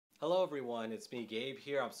Hello everyone, it's me Gabe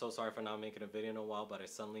here. I'm so sorry for not making a video in a while, but I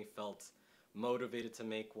suddenly felt motivated to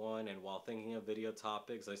make one, and while thinking of video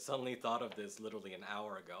topics, I suddenly thought of this literally an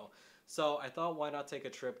hour ago. So I thought, why not take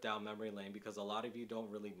a trip down memory lane, because a lot of you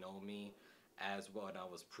don't really know me as when I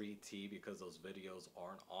was pre-T, because those videos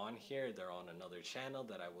aren't on here. They're on another channel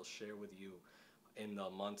that I will share with you in the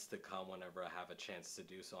months to come whenever I have a chance to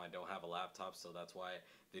do so. I don't have a laptop, so that's why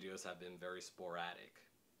videos have been very sporadic.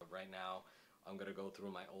 But right now, I'm gonna go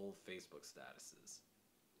through my old Facebook statuses.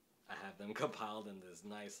 I have them compiled in this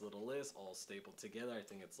nice little list, all stapled together. I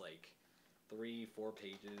think it's like 4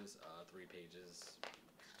 pages, 3 pages.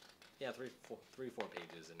 Yeah, 4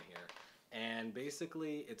 pages in here. And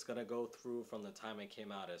basically, it's gonna go through from the time I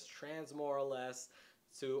came out as trans, more or less,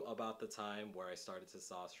 to about the time where I started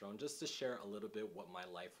testosterone, just to share a little bit what my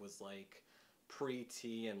life was like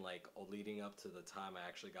pre-T and like leading up to the time I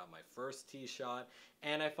actually got my first T shot.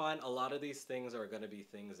 And I find a lot of these things are going to be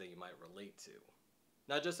things that you might relate to.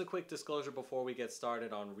 Now, just a quick disclosure before we get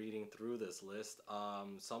started on reading through this list.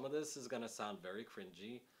 Some of this is going to sound very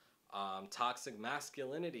cringy, toxic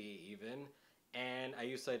masculinity even, and I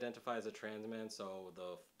used to identify as a trans man, so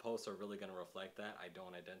the posts are really going to reflect that. I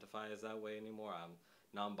don't identify as that way anymore. I'm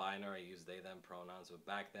non-binary. I use they them pronouns, but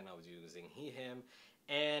back then I was using he him,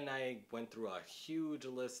 and I went through a huge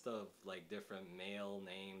list of like different male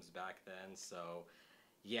names back then. So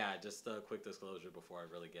yeah, just a quick disclosure before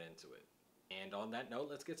I really get into it. And on that note,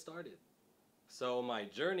 let's get started. So my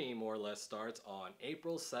journey more or less starts on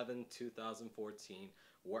April 7, 2014,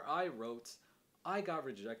 where I wrote, I got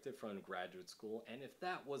rejected from graduate school, and if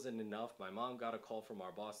that wasn't enough, my mom got a call from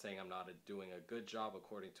our boss saying I'm not doing a good job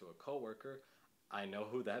according to a coworker. I know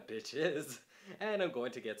who that bitch is, and I'm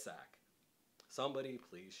going to get sacked. Somebody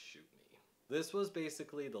please shoot me. This was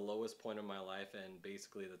basically the lowest point of my life, and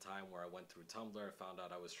basically the time where I went through Tumblr and found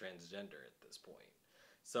out I was transgender at this point.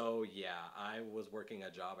 So yeah, I was working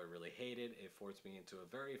a job I really hated. It forced me into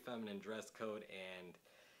a very feminine dress code, and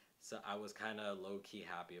so I was kind of low-key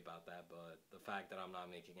happy about that, but the fact that I'm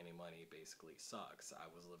not making any money basically sucks. I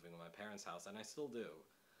was living in my parents' house, and I still do.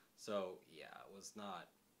 So yeah, it was not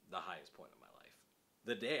the highest point of my life.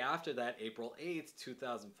 The day after that, April 8th,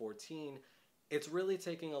 2014, it's really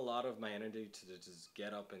taking a lot of my energy to just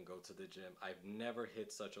get up and go to the gym. I've never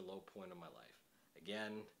hit such a low point in my life.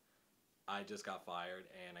 Again, I just got fired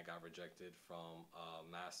and I got rejected from a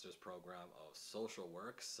master's program of social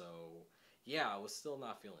work. So yeah, I was still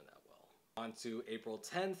not feeling that well. On to April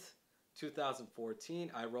 10th, 2014,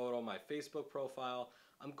 I wrote on my Facebook profile,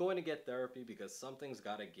 I'm going to get therapy because something's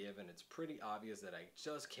got to give, and it's pretty obvious that I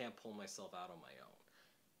just can't pull myself out on my own.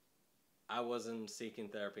 I wasn't seeking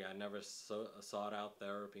therapy. I never sought out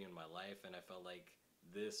therapy in my life, and I felt like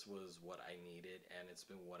this was what I needed, and it's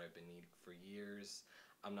been what I've been needing for years.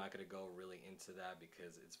 I'm not going to go really into that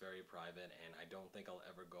because it's very private, and I don't think I'll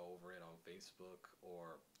ever go over it on Facebook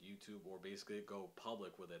or YouTube, or basically go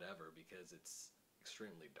public with it ever, because it's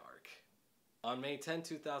extremely dark. On May 10,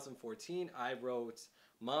 2014, I wrote,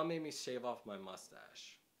 Mom made me shave off my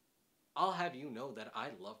mustache. I'll have you know that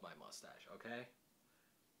I love my mustache, okay?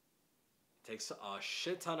 Takes a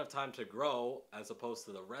shit ton of time to grow as opposed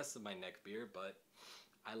to the rest of my neck beard, but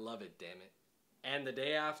I love it, damn it. And the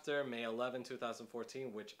day after, May 11,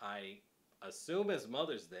 2014, which I assume is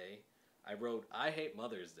Mother's Day, I wrote, I hate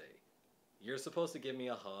Mother's Day. You're supposed to give me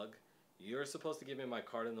a hug. You're supposed to give me my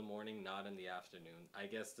card in the morning, not in the afternoon. I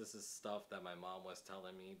guess this is stuff that my mom was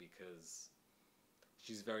telling me because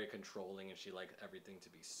she's very controlling and she likes everything to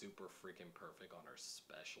be super freaking perfect on her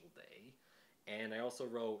special day. And I also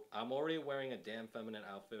wrote, I'm already wearing a damn feminine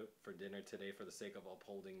outfit for dinner today for the sake of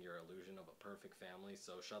upholding your illusion of a perfect family,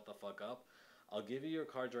 so shut the fuck up. I'll give you your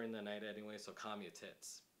card during the night anyway, so calm your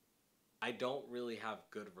tits. I don't really have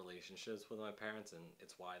good relationships with my parents, and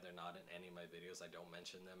it's why they're not in any of my videos. I don't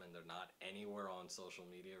mention them, and they're not anywhere on social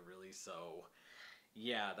media really, so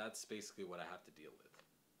yeah, that's basically what I have to deal with.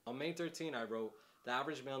 On May 13, I wrote, the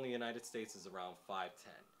average male in the United States is around 5'10".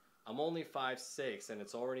 I'm only 5'6", and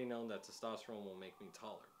it's already known that testosterone will make me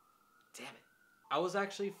taller. Damn it. I was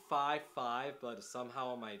actually 5'5", but somehow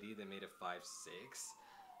on my ID they made it 5'6".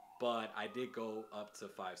 But I did go up to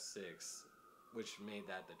 5'6", which made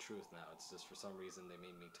that the truth now. It's just for some reason they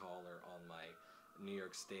made me taller on my New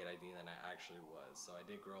York State ID than I actually was. So I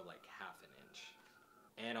did grow like half an inch.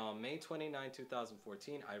 And on May 29,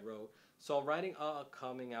 2014, I wrote, so I'm writing a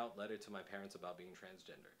coming out letter to my parents about being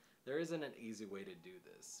transgender. There isn't an easy way to do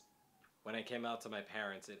this. When I came out to my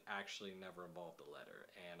parents, it actually never involved a letter,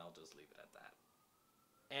 and I'll just leave it at that.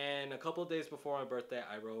 And a couple of days before my birthday,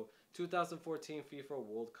 I wrote, 2014 FIFA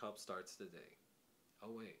World Cup starts today.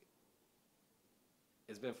 Oh wait.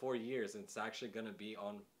 It's been 4 years, and it's actually going to be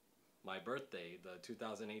on my birthday. The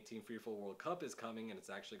 2018 FIFA World Cup is coming, and it's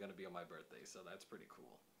actually going to be on my birthday, so that's pretty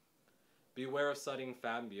cool. Beware of studying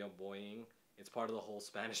fanboying. It's part of the whole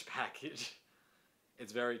Spanish package.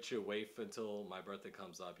 It's very true. Wait until my birthday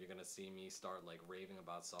comes up. You're going to see me start like raving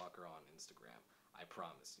about soccer on Instagram. I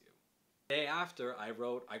promise you. Day after, I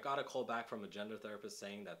got a call back from a gender therapist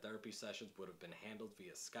saying that therapy sessions would have been handled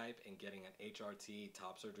via Skype and getting an HRT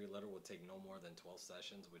top surgery letter would take no more than 12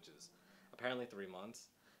 sessions, which is apparently 3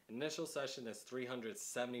 months. Initial session is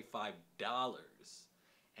 $375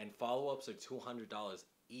 and follow-ups are $200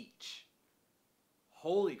 each.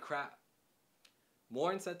 Holy crap.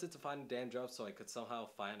 More incentive to find a damn job so I could somehow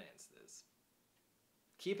finance this.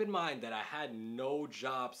 Keep in mind that I had no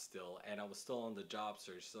job still and I was still on the job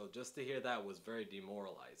search, so just to hear that was very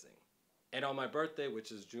demoralizing. And on my birthday,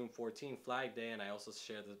 which is June 14, Flag Day, and I also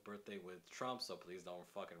share this birthday with Trump, so please don't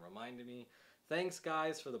fucking remind me. Thanks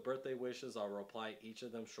guys for the birthday wishes. I'll reply each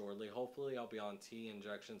of them shortly. Hopefully I'll be on tea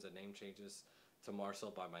injections and name changes to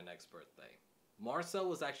Marcel by my next birthday. Marcel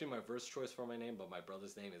was actually my first choice for my name, but my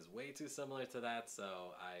brother's name is way too similar to that,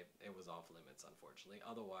 so it was off limits, unfortunately.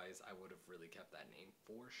 Otherwise, I would have really kept that name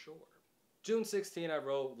for sure. June 16, I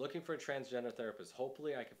wrote, looking for a transgender therapist.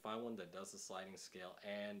 Hopefully, I can find one that does the sliding scale.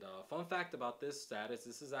 And fun fact about this status,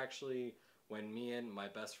 this is actually when me and my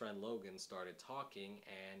best friend Logan started talking,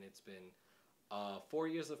 and it's been 4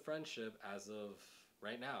 years of friendship as of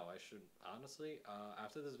right now. I should, honestly,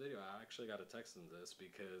 after this video, I actually got to text him this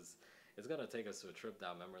because it's going to take us to a trip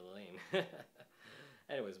down memory lane.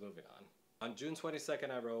 Anyways, moving on. On June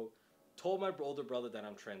 22nd, I wrote, told my older brother that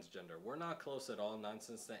I'm transgender. We're not close at all, not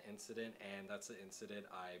since that incident, and that's the incident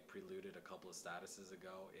I preluded a couple of statuses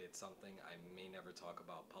ago. It's something I may never talk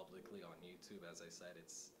about publicly on YouTube. As I said,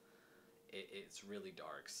 it's really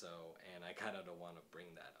dark, so, and I kind of don't want to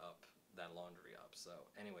bring that up, that laundry up. So,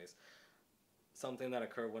 anyways, something that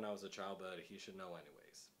occurred when I was a child, but he should know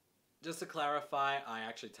anyways. Just to clarify, I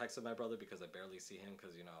actually texted my brother because I barely see him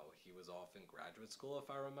because, you know, he was off in graduate school, if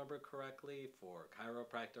I remember correctly, for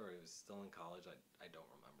chiropractor, or he was still in college, I don't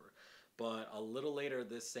remember. But a little later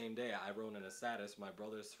this same day, I wrote in a status, my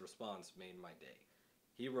brother's response made my day.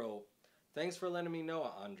 He wrote, thanks for letting me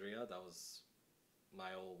know, Andrea. That was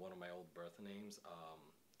one of my old birth names.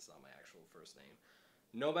 It's not my actual first name.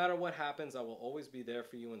 No matter what happens, I will always be there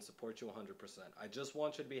for you and support you 100%. I just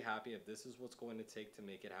want you to be happy. If this is what's going to take to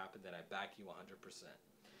make it happen, then I back you 100%.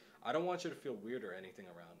 I don't want you to feel weird or anything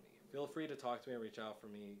around me. Feel free to talk to me or reach out for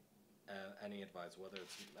me, any advice, whether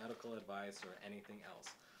it's medical advice or anything else.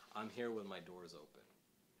 I'm here with my doors open.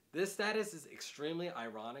 This status is extremely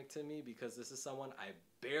ironic to me because this is someone I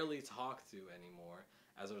barely talk to anymore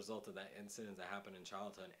as a result of that incident that happened in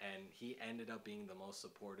childhood, and he ended up being the most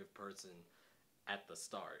supportive person at the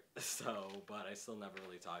start. So, but I still never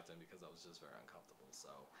really talked to him because I was just very uncomfortable. So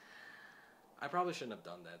I probably shouldn't have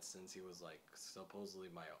done that since he was like supposedly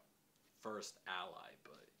my first ally,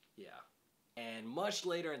 but yeah. And much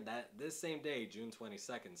later in this same day, June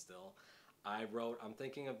 22nd still, I wrote, I'm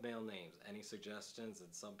thinking of male names. Any suggestions? And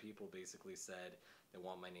some people basically said they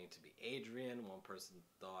want my name to be Adrian. One person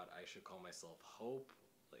thought I should call myself Hope.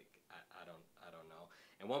 Like, I don't know.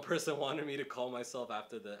 And one person wanted me to call myself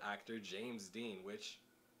after the actor James Dean, which,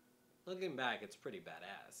 looking back, it's pretty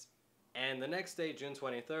badass. And the next day, June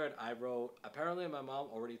 23rd, I wrote, apparently my mom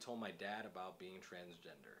already told my dad about being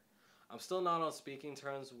transgender. I'm still not on speaking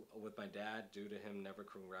terms with my dad due to him never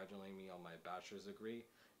congratulating me on my bachelor's degree.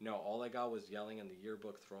 No, all I got was yelling in the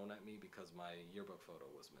yearbook thrown at me because my yearbook photo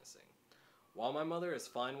was missing. While my mother is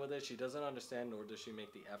fine with it, she doesn't understand, nor does she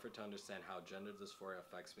make the effort to understand how gender dysphoria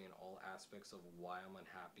affects me in all aspects of why I'm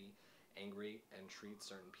unhappy, angry, and treat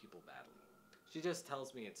certain people badly. She just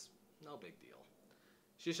tells me it's no big deal.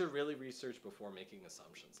 She should really research before making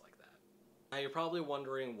assumptions like that. Now you're probably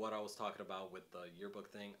wondering what I was talking about with the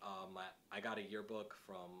yearbook thing. I got a yearbook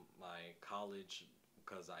from my college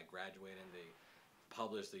because I graduated and they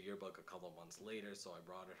published the yearbook a couple of months later, so I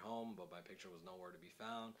brought it home, but my picture was nowhere to be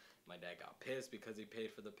found. My dad got pissed because he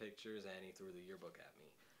paid for the pictures and he threw the yearbook at me.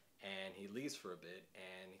 And he leaves for a bit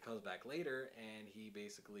and he comes back later and he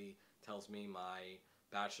basically tells me my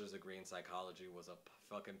bachelor's degree in psychology was a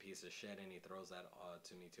fucking piece of shit, and he throws that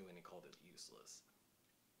to me too, and he called it useless.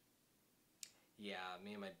 Yeah,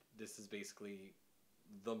 this is basically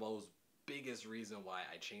the most biggest reason why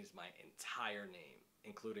I changed my entire name,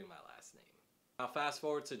 including my last name. Now fast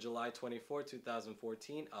forward to July 24,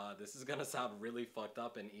 2014. This is gonna sound really fucked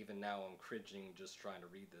up, and even now I'm cringing just trying to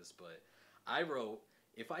read this, but I wrote,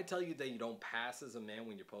 if I tell you that you don't pass as a man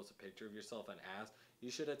when you post a picture of yourself and ass,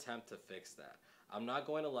 you should attempt to fix that. I'm not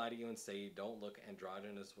going to lie to you and say you don't look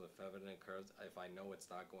androgynous with feminine curves if I know it's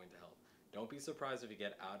not going to help. Don't be surprised if you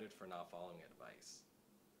get outed for not following advice.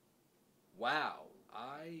 Wow,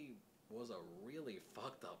 I was a really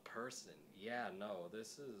fucked up person. Yeah, no,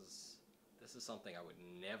 this is something I would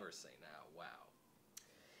never say now. Wow.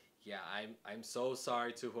 Yeah, I'm so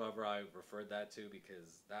sorry to whoever I referred that to,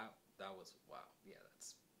 because that was wow. Yeah,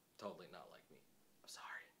 that's totally not like me. I'm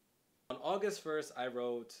sorry. On August 1st, I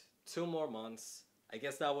wrote 2 more months. I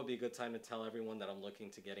guess that would be a good time to tell everyone that I'm looking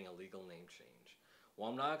to getting a legal name change.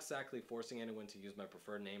 While I'm not exactly forcing anyone to use my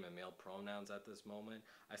preferred name and male pronouns at this moment,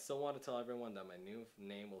 I still want to tell everyone that my new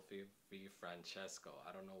name will be Francesco.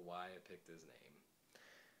 I don't know why I picked his name.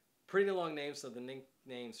 Pretty long name, so the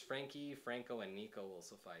nicknames Frankie, Franco, and Nico will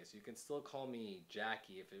suffice. You can still call me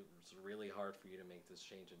Jackie if it was really hard for you to make this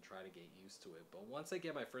change and try to get used to it. But once I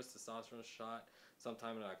get my first testosterone shot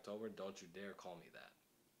sometime in October, don't you dare call me that.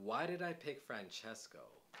 Why did I pick Francesco?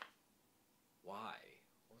 Why?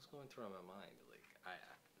 What was going through my mind?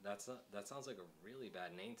 That sounds like a really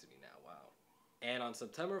bad name to me now. Wow. And on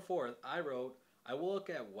September 4th, I wrote, I will look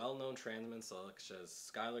at well-known trans men such as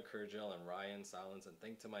Skylar Kurgel and Ryan Silence and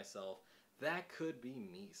think to myself, that could be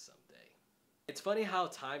me someday. It's funny how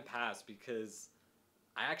time passed, because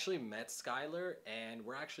I actually met Skylar and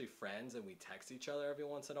we're actually friends and we text each other every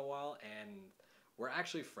once in a while, and we're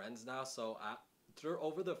actually friends now. So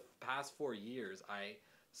over the past 4 years, I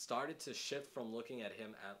started to shift from looking at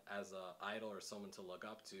him as an idol or someone to look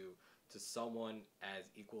up to someone as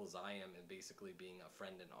equal as I am, and basically being a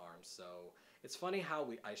friend in arms. So it's funny how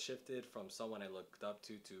I shifted from someone I looked up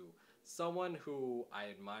to someone who I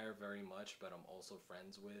admire very much, but I'm also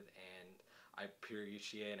friends with, and I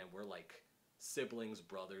appreciate, and we're like siblings,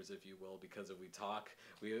 brothers, if you will, because if we talk,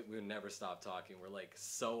 we never stop talking. We're like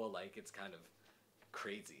so alike, it's kind of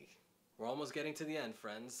crazy. We're almost getting to the end,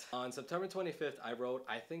 friends. On September 25th, I wrote,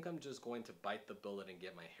 I think I'm just going to bite the bullet and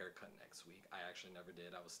get my hair cut next week. I actually never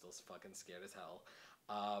did. I was still fucking scared as hell.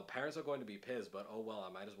 Parents are going to be pissed, but oh well,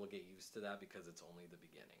 I might as well get used to that because it's only the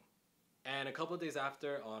beginning. And a couple of days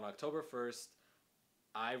after, on October 1st,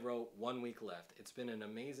 I wrote 1 week left. It's been an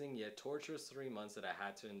amazing yet torturous 3 months that I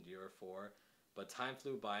had to endure for, but time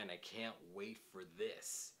flew by and I can't wait for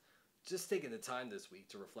this. Just taking the time this week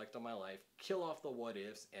to reflect on my life, kill off the what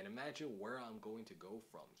ifs, and imagine where I'm going to go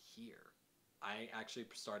from here. I actually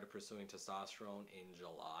started pursuing testosterone in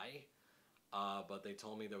July, but they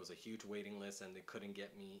told me there was a huge waiting list and they couldn't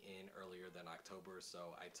get me in earlier than October,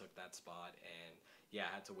 so I took that spot, and yeah,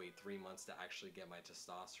 I had to wait 3 months to actually get my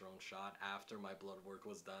testosterone shot after my blood work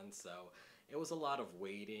was done. So it was a lot of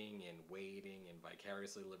waiting and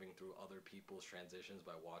vicariously living through other people's transitions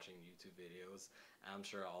by watching YouTube videos. I'm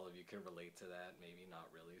sure all of you can relate to that, maybe not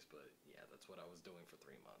really, but yeah, that's what I was doing for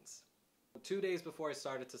 3 months. 2 days before I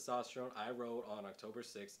started testosterone, I wrote on October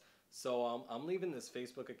 6th, so I'm leaving this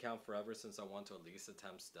Facebook account forever since I want to at least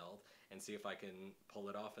attempt stealth and see if I can pull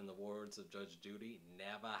it off. In the words of Judge Judy,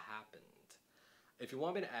 never happened. If you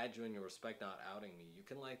want me to add you and you respect not outing me, you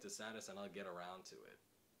can like the status and I'll get around to it.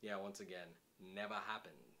 Yeah, once again, never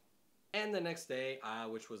happened. And the next day,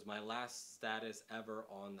 which was my last status ever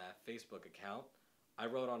on that Facebook account, I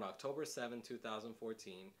wrote on October 7,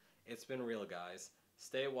 2014, it's been real, guys.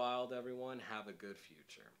 Stay wild, everyone. Have a good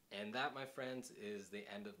future. And that, my friends, is the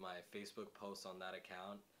end of my Facebook post on that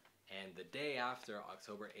account. And the day after,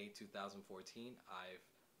 October 8, 2014, I've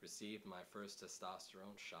received my first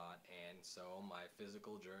testosterone shot. And so my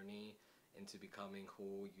physical journey into becoming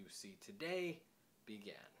who you see today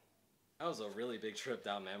began. That was a really big trip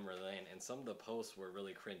down memory lane, and some of the posts were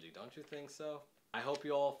really cringy, don't you think so? I hope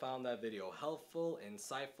you all found that video helpful,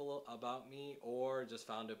 insightful about me, or just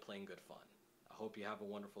found it plain good fun. I hope you have a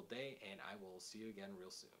wonderful day, and I will see you again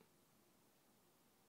real soon.